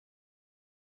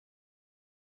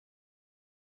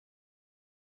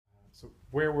So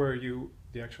where were you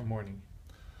the actual morning?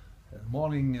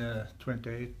 Morning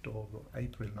 28th of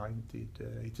April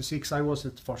 1986, I was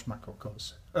at Forsmark, of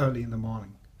course, early in the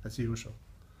morning, as usual.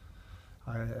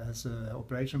 As an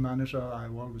operation manager,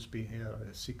 I've always been here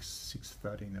at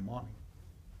 6:30 in the morning.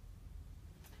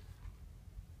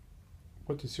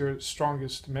 What is your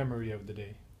strongest memory of the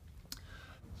day?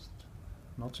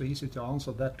 Not so easy to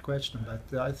answer that question,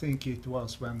 but I think it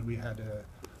was when we had a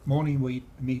morning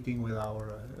meeting with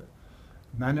our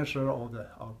manager of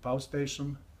our power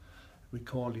station. We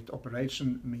call it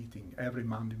operation meeting every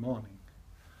Monday morning.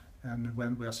 And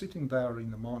when we are sitting there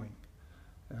in the morning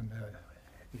and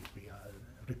we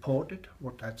reported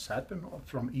what has happened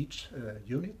from each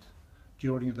unit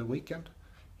during the weekend,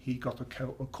 he got a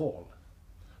call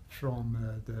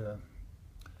from the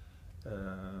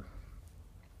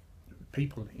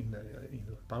people in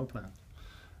the power plant.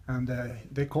 And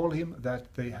they called him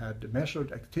that they had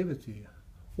measured activity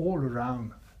all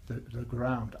around the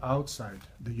ground outside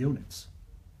the units.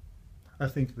 I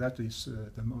think that is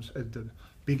the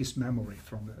biggest memory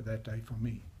from that day for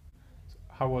me.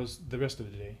 How was the rest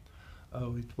of the day?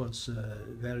 Oh, it was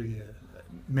very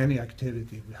many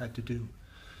activity we had to do.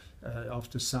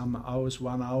 After some hours,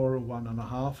 1 hour,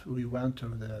 1.5, we went to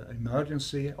the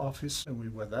emergency office and we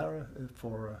were there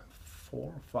for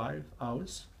 4 or 5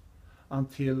 hours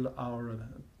until our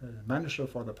manager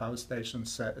for the power station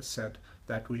said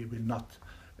that we will not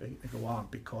go on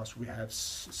because we have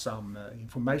some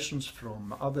informations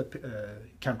from other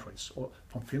countries, or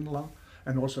from Finland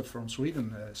and also from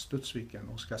Sweden, Studsvik and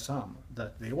Oskarshamn,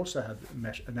 that they also have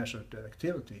measured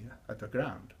activity at the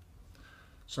ground.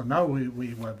 So now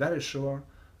we were very sure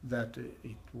that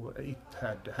it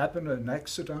had happened, an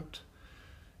accident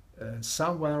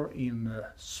somewhere in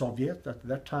Soviet at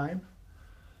that time,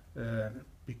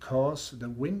 because the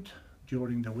wind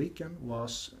during the weekend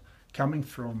was coming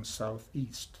from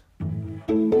southeast.